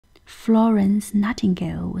Florence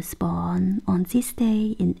Nightingale was born on this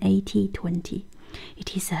day in 1820.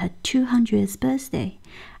 It is her 200th birthday,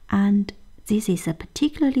 and this is a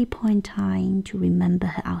particularly point time to remember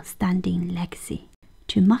her outstanding legacy.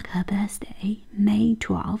 To mark her birthday, May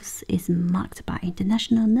 12th is marked by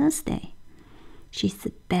International Nurse Day. She's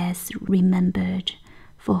best remembered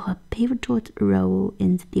for her pivotal role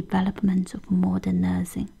in the development of modern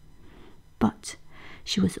nursing. But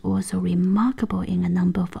she was also remarkable in a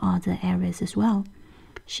number of other areas as well.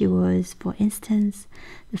 She was, for instance,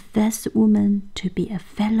 the first woman to be a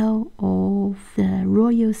fellow of the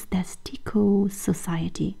Royal Statistical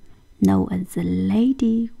Society, known as the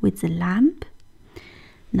Lady with the Lamp.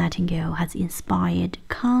 Nightingale has inspired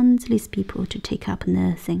countless people to take up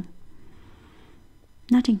nursing.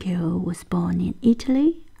 Nightingale was born in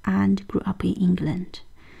Italy and grew up in England.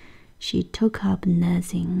 She took up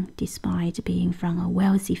nursing despite being from a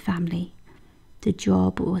wealthy family. The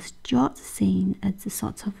job was just seen as the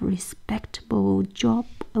sort of respectable job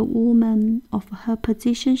a woman of her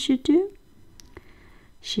position should do.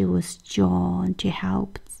 She was drawn to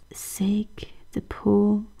help the sick, the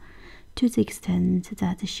poor, to the extent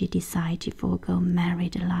that she decided to forego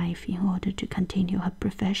married life in order to continue her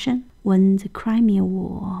profession. When the Crimean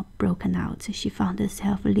War broke out, she found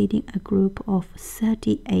herself leading a group of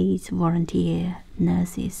 38 volunteer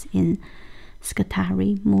nurses in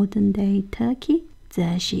Scutari, modern-day Turkey.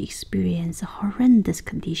 There she experienced horrendous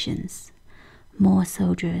conditions. More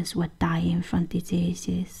soldiers were dying from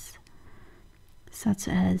diseases such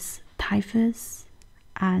as typhus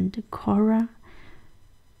and cholera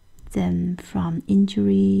than from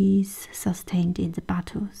injuries sustained in the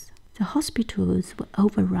battles. The hospitals were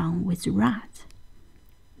overrun with rats.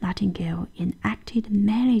 Nightingale enacted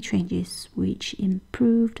many changes which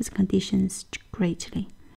improved the conditions greatly.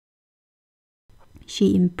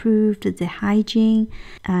 She improved the hygiene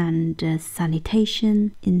and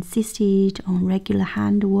sanitation, insisted on regular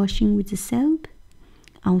hand washing with soap.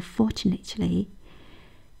 Unfortunately,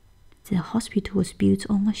 the hospital was built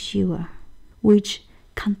on a sewer, which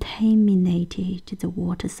contaminated the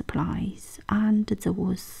water supplies, and there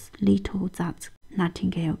was little that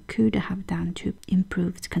Nightingale could have done to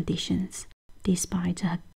improve the conditions, despite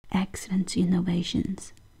her excellent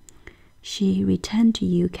innovations. She returned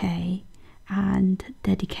to UK and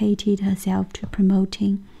dedicated herself to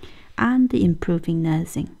promoting and improving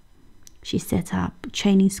nursing. She set up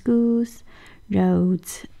training schools,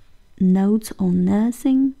 wrote notes on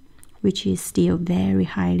nursing, which is still very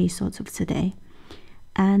highly sought of today,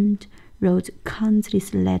 and wrote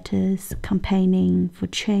countless letters campaigning for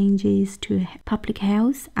changes to public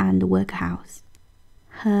health and workhouse.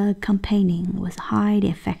 Her campaigning was highly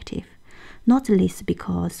effective, not least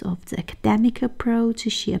because of the academic approach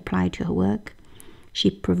she applied to her work.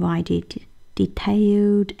 She provided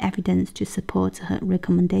detailed evidence to support her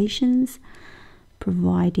recommendations,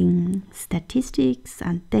 providing statistics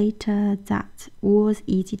and data that was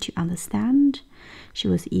easy to understand. She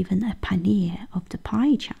was even a pioneer of the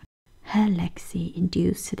pie chart. Her legacy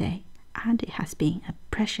endures today, and it has been a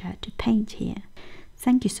pleasure to paint here.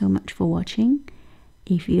 Thank you so much for watching.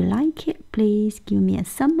 If you like it, please give me a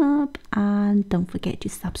thumb up and don't forget to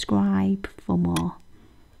subscribe for more.